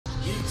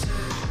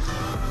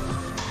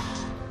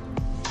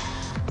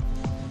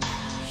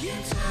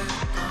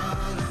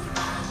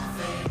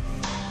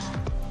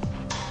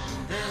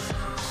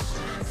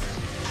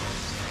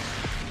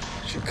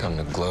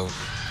boat.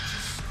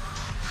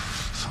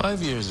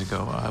 5 years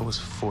ago, I was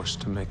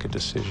forced to make a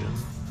decision.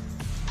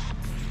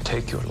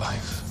 Take your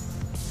life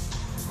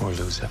or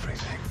lose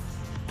everything.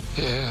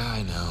 Yeah,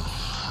 I know.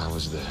 I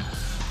was there.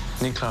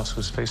 Niklaus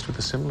was faced with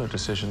a similar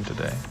decision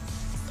today.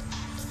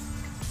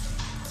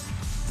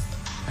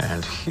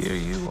 And here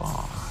you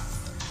are.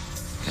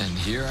 And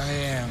here I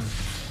am.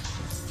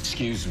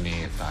 Excuse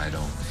me if I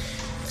don't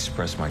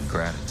express my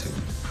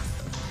gratitude.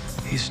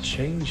 He's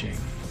changing.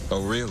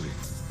 Oh, really?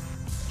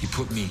 He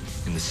put me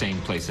in the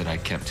same place that I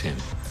kept him.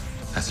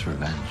 That's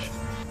revenge.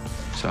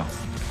 So,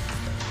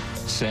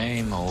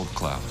 same old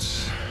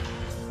Klaus.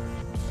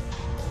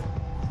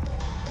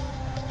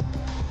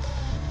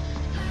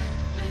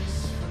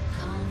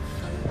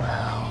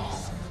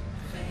 Well,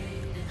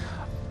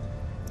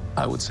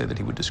 I would say that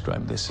he would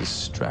describe this as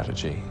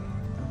strategy.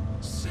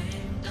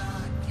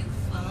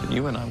 But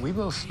you and I, we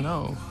both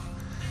know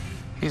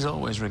he's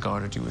always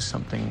regarded you as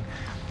something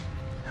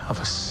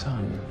of a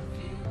son.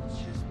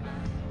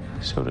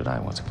 So did I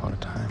once upon a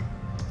time.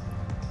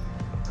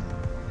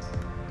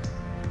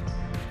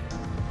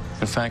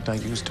 In fact, I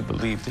used to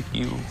believe that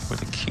you were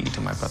the key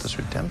to my brother's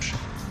redemption.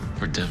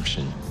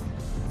 Redemption?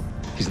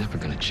 He's never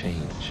gonna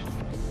change.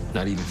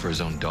 Not even for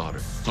his own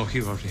daughter. Oh,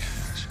 he already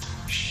has.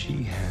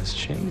 She has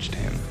changed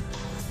him.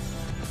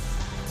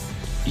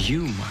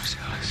 You,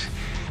 Marcel,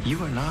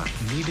 you are not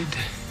needed,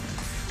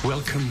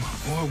 welcome,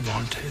 or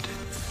wanted.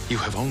 You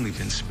have only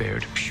been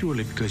spared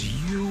purely because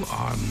you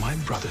are my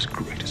brother's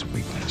greatest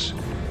weakness.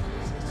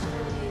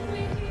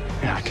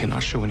 And I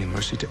cannot show any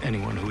mercy to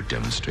anyone who would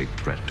demonstrate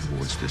threat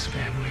towards this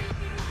family.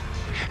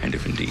 And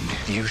if indeed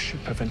you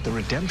should prevent the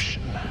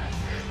redemption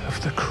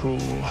of the cruel,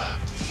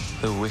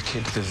 the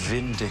wicked, the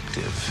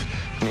vindictive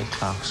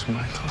Niklaus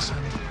Michelson,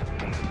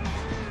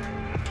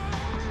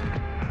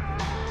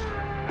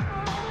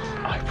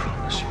 I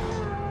promise you,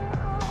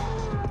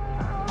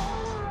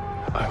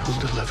 I will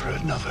deliver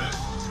another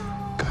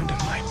kind of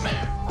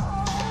nightmare.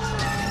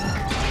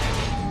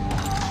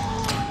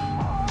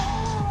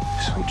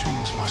 Sweet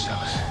dreams,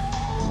 Marcellus.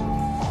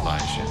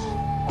 Elijah.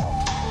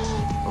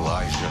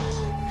 Elijah.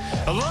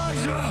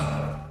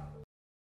 Elijah!